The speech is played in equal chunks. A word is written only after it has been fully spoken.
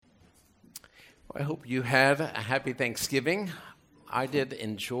I hope you had a happy Thanksgiving. I did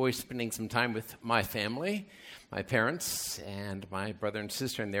enjoy spending some time with my family. My parents and my brother and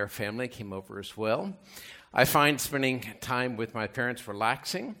sister and their family came over as well. I find spending time with my parents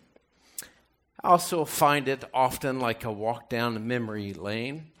relaxing. I also find it often like a walk down memory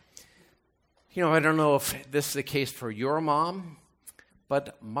lane. I don't know if this is the case for your mom,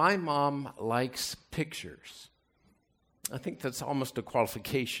 but my mom likes pictures. I think that's almost a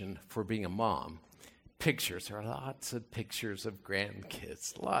qualification for being a mom. Pictures. There are lots of pictures of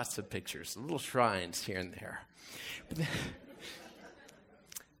grandkids, lots of pictures, little shrines here and there.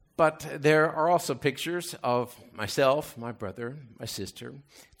 But there are also pictures of myself, my brother, my sister,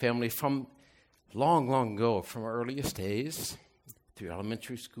 family from long, long ago, from our earliest days, through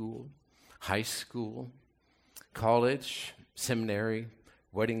elementary school, high school, college, seminary,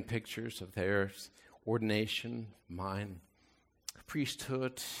 wedding pictures of theirs, ordination, mine,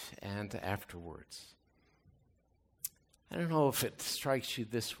 priesthood, and afterwards. I don't know if it strikes you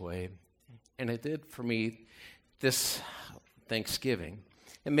this way, and it did for me this Thanksgiving.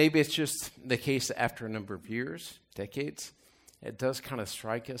 And maybe it's just the case after a number of years, decades. It does kind of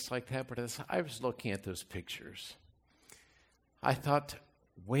strike us like that, but as I was looking at those pictures, I thought,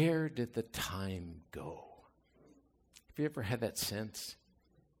 where did the time go? Have you ever had that sense?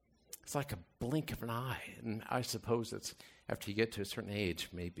 It's like a blink of an eye, and I suppose it's after you get to a certain age,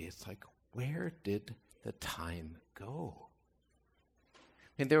 maybe it's like, where did the time go?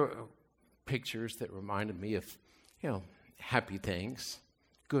 And there were pictures that reminded me of, happy things,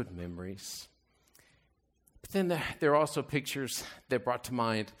 good memories. But then there are also pictures that brought to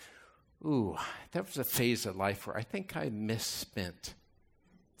mind, that was a phase of life where I think I misspent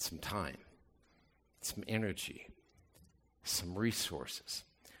some time, some energy, some resources.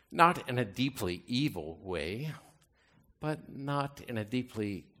 Not in a deeply evil way, but not in a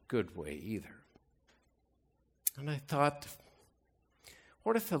deeply good way either. And I thought,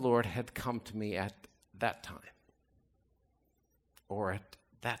 what if the Lord had come to me at that time? Or at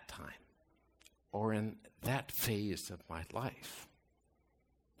that time? Or in that phase of my life?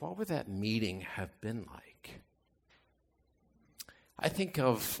 What would that meeting have been like? I think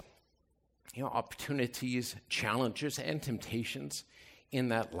of, opportunities, challenges, and temptations in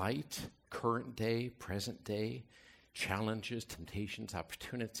that light, current day, present day, challenges, temptations,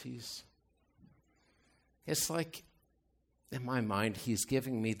 opportunities. It's like, in my mind, he's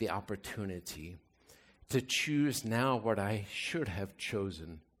giving me the opportunity to choose now what I should have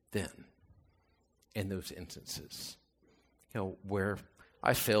chosen then in those instances, where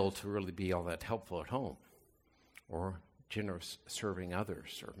I failed to really be all that helpful at home, or generous serving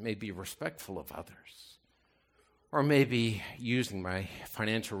others, or maybe respectful of others, or maybe using my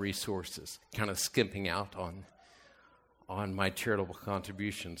financial resources, kind of skimping out on my charitable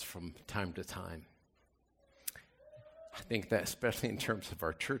contributions from time to time. I think that especially in terms of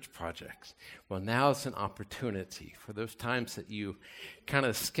our church projects. Well, now is an opportunity for those times that you kind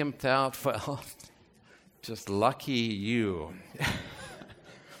of skimped out. Well, just lucky you.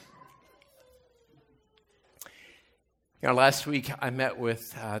 Last week I met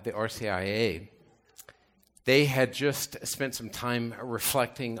with the RCIA. They had just spent some time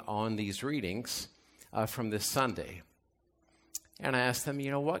reflecting on these readings from this Sunday. And I asked them,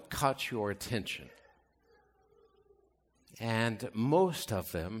 what caught your attention? And most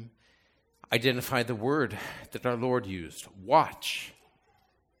of them identified the word that our Lord used, watch.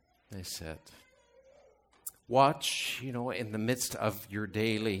 They said, watch, in the midst of your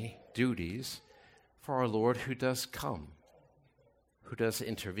daily duties for our Lord who does come, who does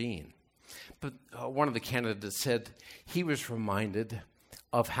intervene. But one of the candidates said he was reminded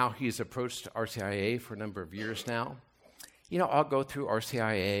of how he's approached RCIA for a number of years now. I'll go through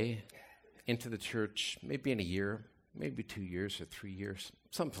RCIA into the church maybe in a year, maybe 2 years or 3 years,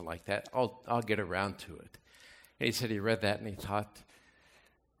 something like that. I'll get around to it. And he said he read that and he thought,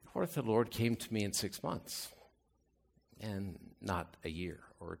 what if the Lord came to me in 6 months and not a year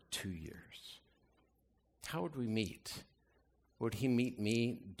or 2 years? How would we meet? Would he meet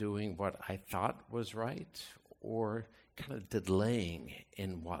me doing what I thought was right, or kind of delaying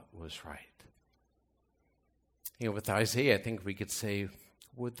in what was right? With Isaiah, I think we could say,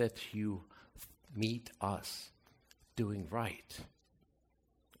 would that you meet us doing right?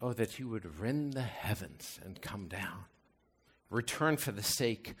 Oh, that you would rend the heavens and come down. Return for the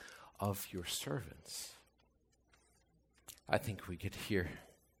sake of your servants. I think we could hear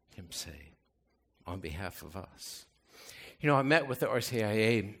him say on behalf of us. I met with the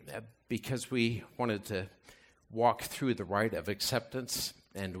RCIA because we wanted to walk through the rite of acceptance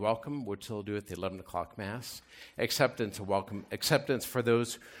and welcome, which they'll do at the 11 o'clock Mass. Acceptance and welcome. Acceptance for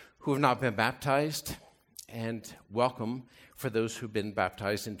those who have not been baptized, and welcome for those who've been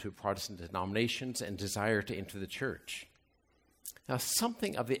baptized into Protestant denominations and desire to enter the church. Now,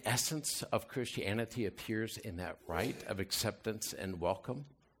 something of the essence of Christianity appears in that rite of acceptance and welcome.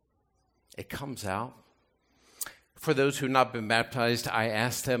 It comes out. For those who have not been baptized, I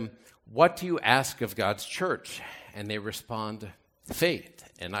ask them, what do you ask of God's church? And they respond, faith.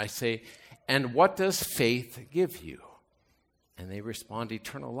 And I say, and what does faith give you? And they respond,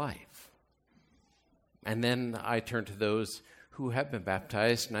 eternal life. And then I turn to those who have been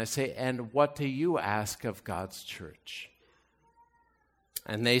baptized, and I say, and what do you ask of God's church?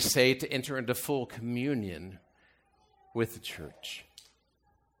 And they say to enter into full communion with the church.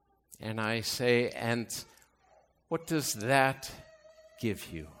 And I say, and what does that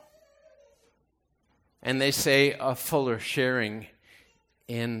give you? And they say, a fuller sharing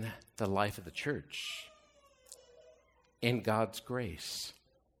in the life of the church, in God's grace.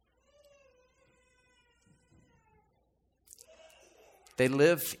 They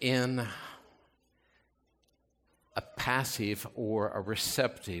live in a passive or a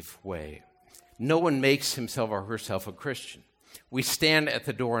receptive way. No one makes himself or herself a Christian. We stand at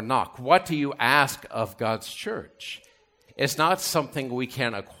the door and knock. What do you ask of God's church? It's not something we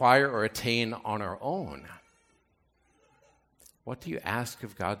can acquire or attain on our own. What do you ask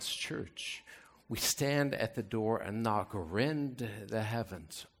of God's church? We stand at the door and knock. Rend the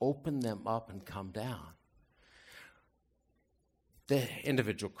heavens, open them up and come down. The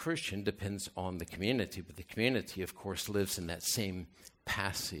individual Christian depends on the community, but the community, of course, lives in that same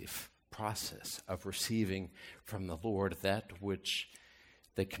passive process of receiving from the Lord that which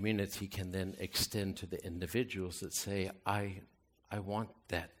the community can then extend to the individuals that say, I want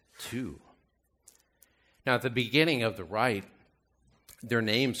that too. Now, at the beginning of the rite, their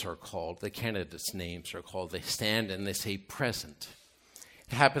names are called, the candidates' names are called. They stand and they say present.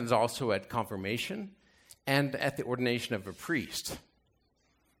 It happens also at confirmation and at the ordination of a priest.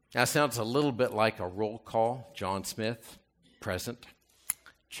 Now, it sounds a little bit like a roll call. John Smith, present.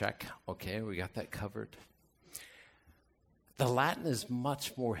 Check. Okay, we got that covered. The Latin is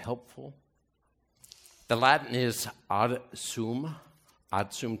much more helpful. The Latin is ad sum,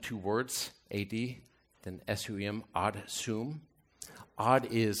 2 words, ad, then sum, ad sum. Ad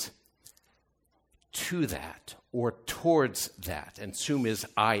is to that or towards that, and sum is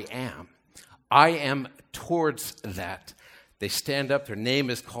I am. I am towards that. They stand up, their name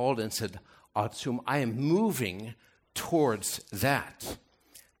is called, and said, ad sum, I am moving towards that.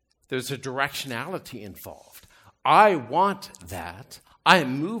 There's a directionality involved. I want that. I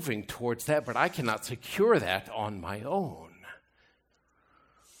am moving towards that, but I cannot secure that on my own.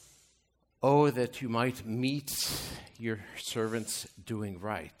 Oh, that you might meet your servants doing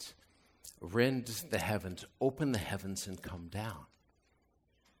right. Rend the heavens, open the heavens, and come down.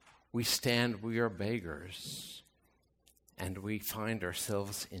 We stand, we are beggars, and we find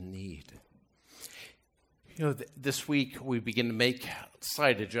ourselves in need. You know, this week we begin to make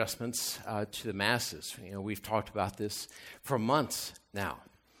slight adjustments to the Masses. You know, we've talked about this for months now.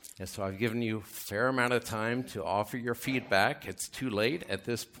 And so I've given you a fair amount of time to offer your feedback. It's too late at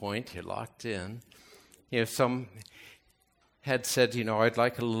this point. You're locked in. You know, some had said, you know, I'd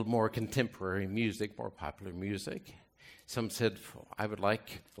like a little more contemporary music, more popular music. Some said, I would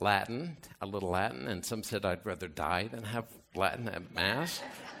like Latin, a little Latin. And some said, I'd rather die than have Latin at Mass.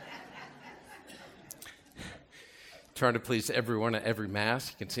 Trying to please everyone at every Mass.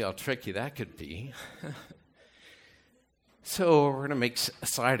 You can see how tricky that could be. So we're going to make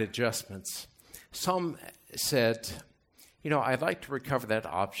slight adjustments. Some said, you know, I'd like to recover that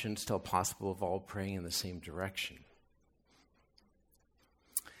option, still possible, of all praying in the same direction,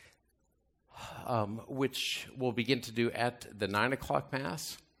 which we'll begin to do at the 9 o'clock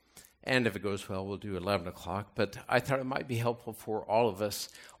Mass. And if it goes well, we'll do 11 o'clock. But I thought it might be helpful for all of us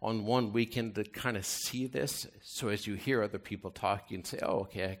on one weekend to kind of see this. So as you hear other people talking, and say, oh,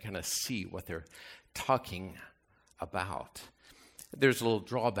 okay, I kind of see what they're talking about. There's a little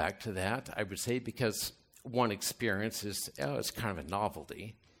drawback to that, I would say, because one experience is, it's kind of a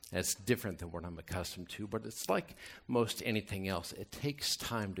novelty. It's different than what I'm accustomed to, but it's like most anything else. It takes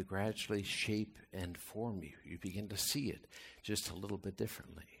time to gradually shape and form you. You begin to see it just a little bit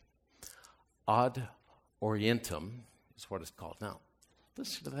differently. Ad orientem is what it's called. Now,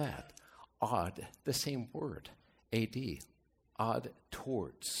 listen to that. Ad, the same word, ad, ad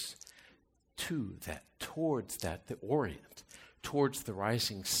towards, to that, towards that, the orient, towards the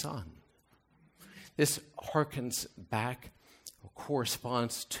rising sun. This harkens back, or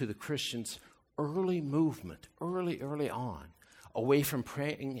corresponds to the Christians' early movement, early on, away from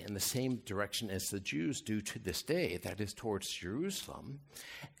praying in the same direction as the Jews do to this day, that is, towards Jerusalem,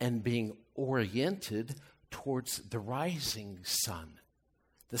 and being oriented towards the rising sun,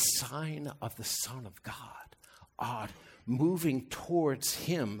 the sign of the Son of God, moving towards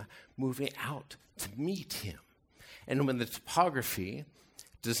him, moving out to meet him. And when the topography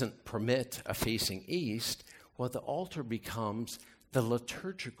doesn't permit a facing east, well, the altar becomes the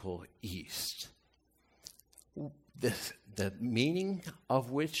liturgical east, the meaning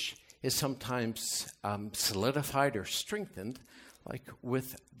of which is sometimes solidified or strengthened, like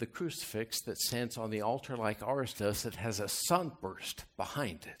with the crucifix that stands on the altar like ours does, that has a sunburst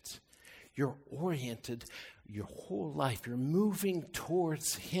behind it. You're oriented your whole life. You're moving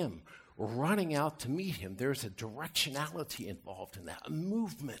towards him, running out to meet him. There's a directionality involved in that, a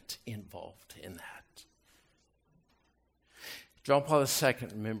movement involved in that. John Paul II,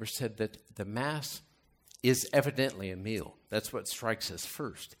 remember, said that the Mass is evidently a meal. That's what strikes us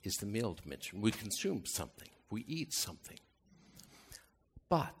first, is the meal dimension. We consume something. We eat something.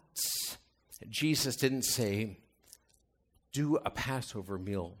 But Jesus didn't say, do a Passover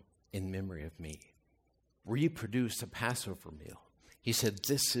meal in memory of me. Reproduce a Passover meal. He said,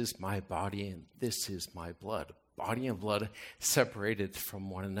 this is my body and this is my blood. Body and blood separated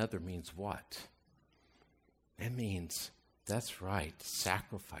from one another means what? It means, that's right,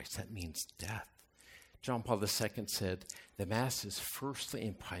 sacrifice. That means death. John Paul II said, the Mass is firstly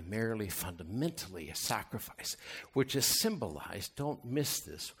and primarily, fundamentally a sacrifice, which is symbolized, don't miss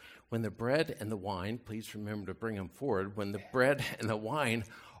this, when the bread and the wine, please remember to bring them forward, when the bread and the wine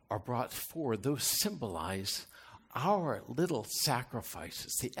are brought forward, those symbolize our little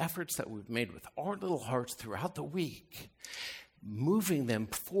sacrifices, the efforts that we've made with our little hearts throughout the week, moving them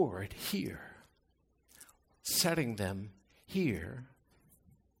forward here, setting them here,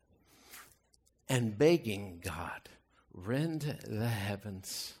 and begging God, rend the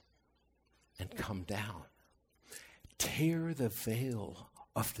heavens and come down. Tear the veil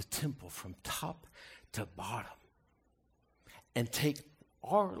of the temple from top to bottom and take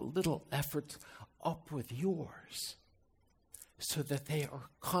our little efforts up with yours so that they are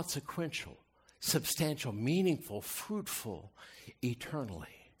consequential, substantial, meaningful, fruitful,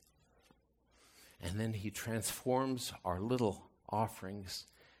 eternally. And then he transforms our little offerings,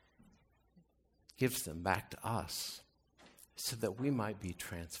 gives them back to us so that we might be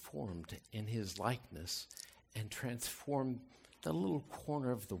transformed in his likeness and transform the little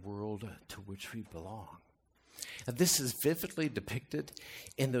corner of the world to which we belong. And this is vividly depicted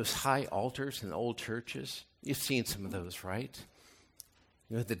in those high altars in old churches. You've seen some of those, right?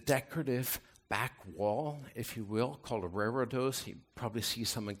 You know, the decorative back wall, if you will, called a reredos. You probably see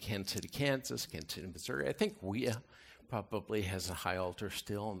some in Kansas City, Kansas, Kansas City, Missouri. I think Wea probably has a high altar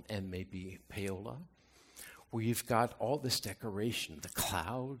still, and maybe Paola, where you've got all this decoration, the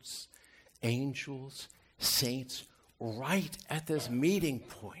clouds, angels, saints, right at this meeting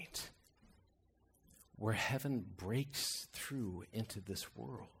point where heaven breaks through into this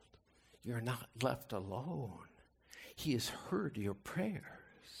world. You're not left alone. He has heard your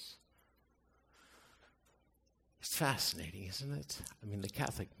prayers. It's fascinating, isn't it? I mean, the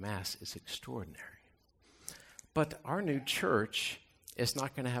Catholic Mass is extraordinary. But our new church is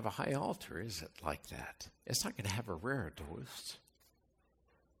not going to have a high altar, is it, like that? It's not going to have a reredos.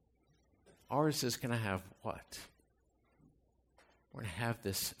 Ours is going to have what? We're going to have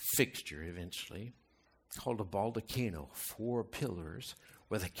this fixture eventually called a baldacchino, 4 pillars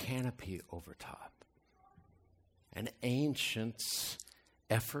with a canopy over top. An ancient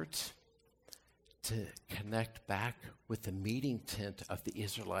effort to connect back with the meeting tent of the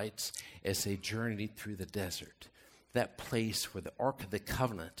Israelites as they journeyed through the desert, that place where the Ark of the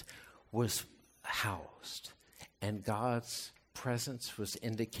Covenant was housed, and God's presence was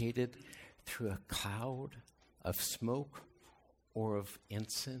indicated through a cloud of smoke or of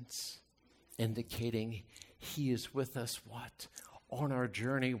incense, indicating he is with us, what? On our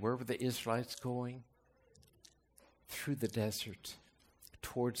journey, where were the Israelites going? Through the desert,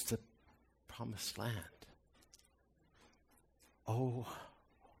 towards the promised land. Oh,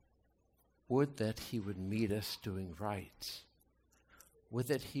 would that he would meet us doing right. Would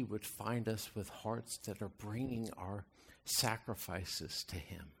that he would find us with hearts that are bringing our sacrifices to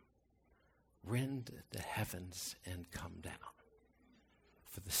him. Rend the heavens and come down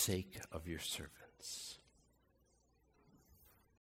for the sake of your servants.